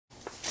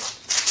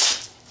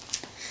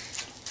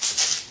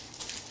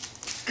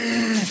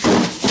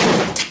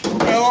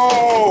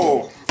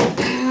Hello!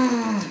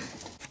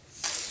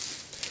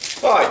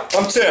 Hi,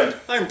 I'm Tim.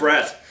 I'm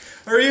Brett.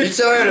 Are you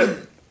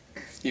tired?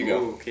 You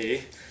go.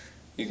 Okay.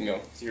 You can go.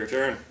 It's your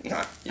turn.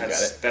 Nah, you got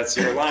it. That's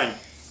your line.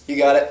 You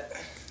got it.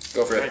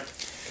 Go for it.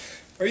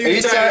 Are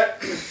you tired?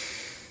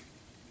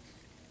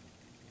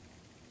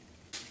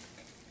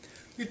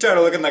 You tired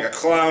of looking like a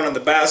clown on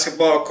the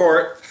basketball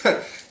court?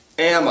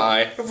 Am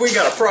I? Have we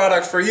got a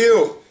product for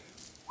you?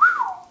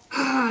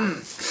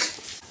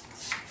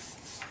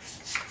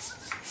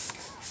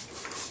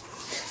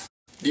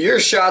 Do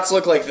your shots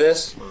look like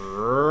this?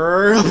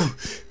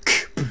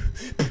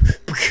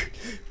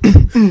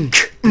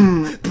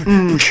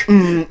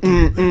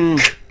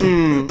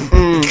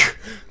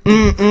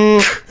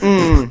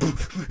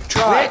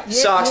 Try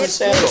socks and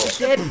sandals.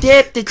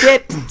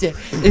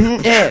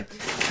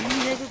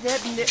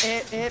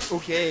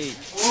 Okay.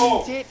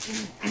 Whoa.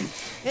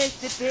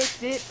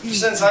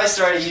 Since I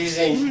started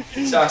using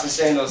socks and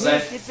sandals,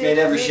 I've made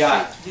every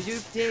shot.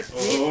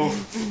 Oh.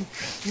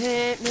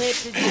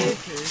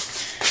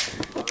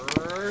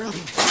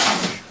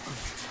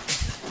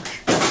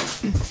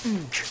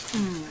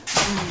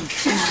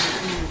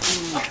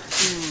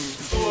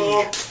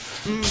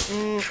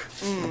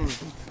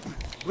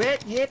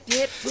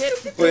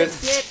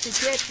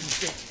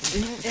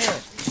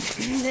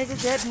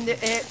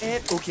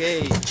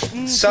 Okay.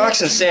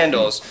 Socks and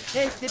sandals.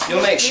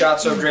 You'll make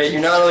shots so great,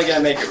 you're not only going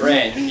to make it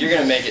rain, you're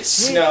going to make it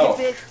snow.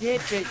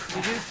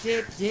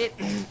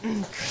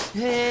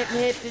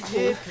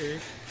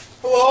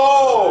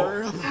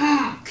 Hello!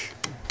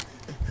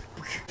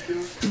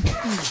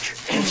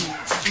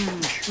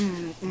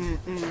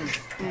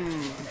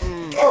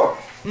 Oh!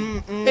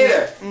 Hey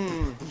there!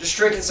 Just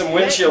drinking some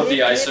windshield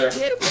de-icer.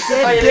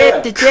 How you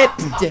doing?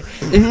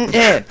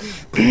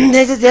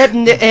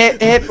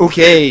 Okay.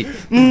 Okay.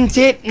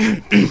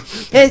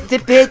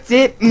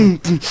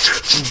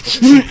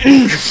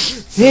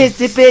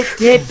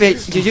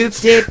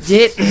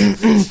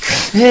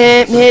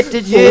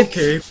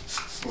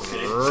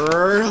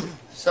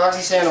 Socks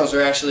and sandals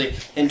are actually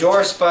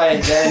endorsed by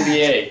the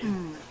NBA.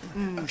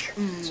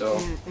 So...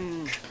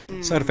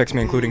 Side effects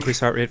may include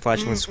increased heart rate,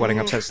 flatulence, sweating,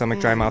 upset stomach,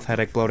 dry mouth,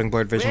 headache, bloating,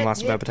 blurred vision,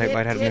 loss of appetite,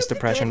 lightheadedness,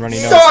 depression,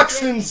 runny nose,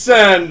 Socks and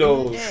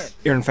sandals!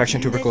 ear infection,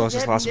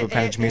 tuberculosis, loss of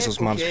appendage, measles,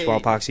 mumps,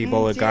 smallpox,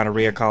 Ebola,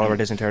 gonorrhea, cholera,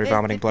 dysentery,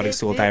 vomiting, bloody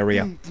stool,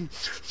 diarrhea. Okay.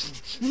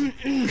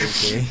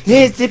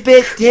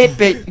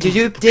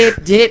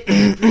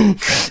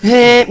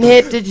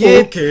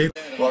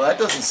 Well, that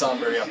doesn't sound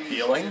very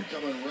appealing.